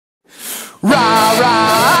Rah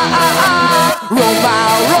rah, roll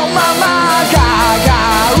my, ga ga,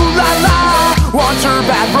 ooh la la. Want your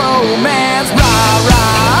bad romance? Rah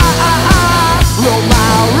rah, roll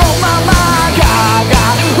my, ga ga,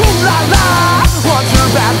 ooh la la. Want your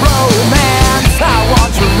bad romance? I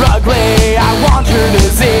want your ugly, I want your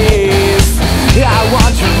disease. I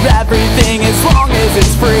want your everything as long as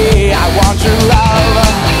it's free. I want your love,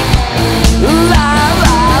 love,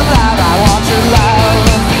 love, love. I want your love.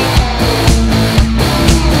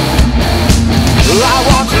 I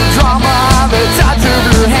want your drama, the touch of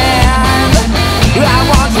your hand. I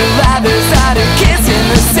want your leather-sided kiss in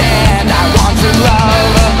the sand. I want your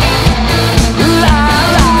love, love,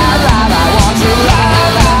 love, love. I want your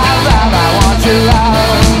love, love, love. I want your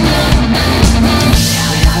love. Tell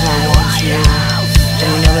me that I want you. Do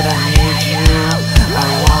you know that I need you? I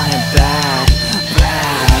want it bad,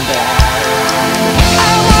 bad and bad.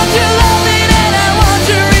 I want your loving and I want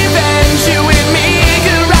your revenge. You and me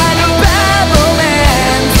could write a bad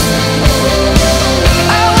romance.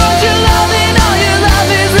 I want your loving, all your love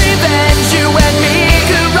is revenge. You and me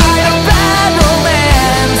could write a bad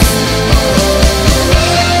romance.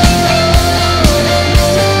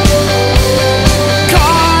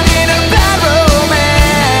 Caught in a bad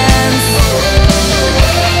romance.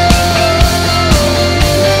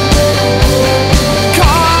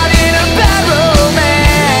 Caught in a bad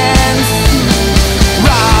romance.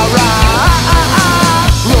 Rah rah,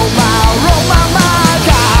 roll my,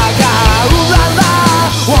 ga ga, ooh la la.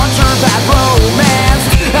 Want your bad romance?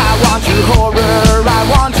 I want your horror, I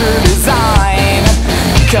want your design.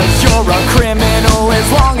 'Cause you're a criminal as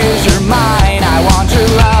long as you're mine. I want your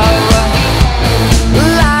love,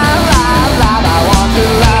 love, love, love. I want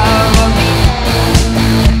your love.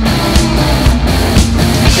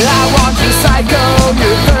 I want your psycho,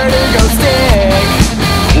 your vertigo stick.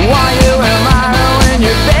 Want you in my room when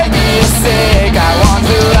your baby is sick. I want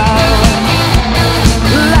your love,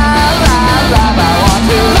 love, love, love. I want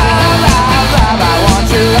your love, love, love. I want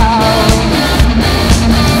your love.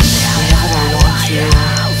 Tell me that I want you.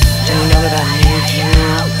 Do you know that I need you?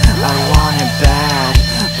 I want it bad,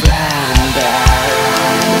 bad and bad.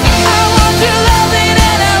 I want your loving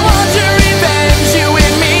and I want your revenge. You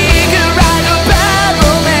and me could write a bad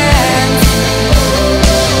romance.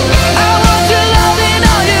 I want your loving,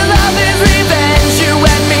 all your love is revenge. You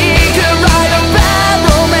and me could write a bad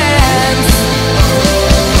romance.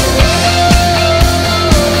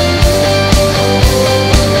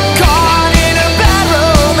 Caught in a bad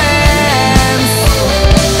romance.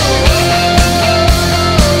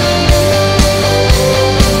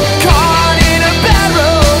 Caught in a bad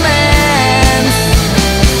romance.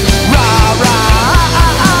 Rah rah,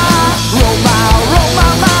 roll my,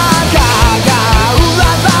 ga ga, ooh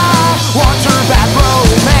la la. Want your bad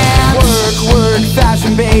romance? Work, work,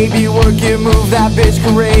 fashion baby, work it, move that bitch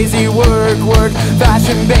crazy. Work, work,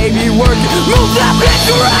 fashion baby, work it, move that bitch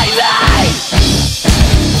crazy.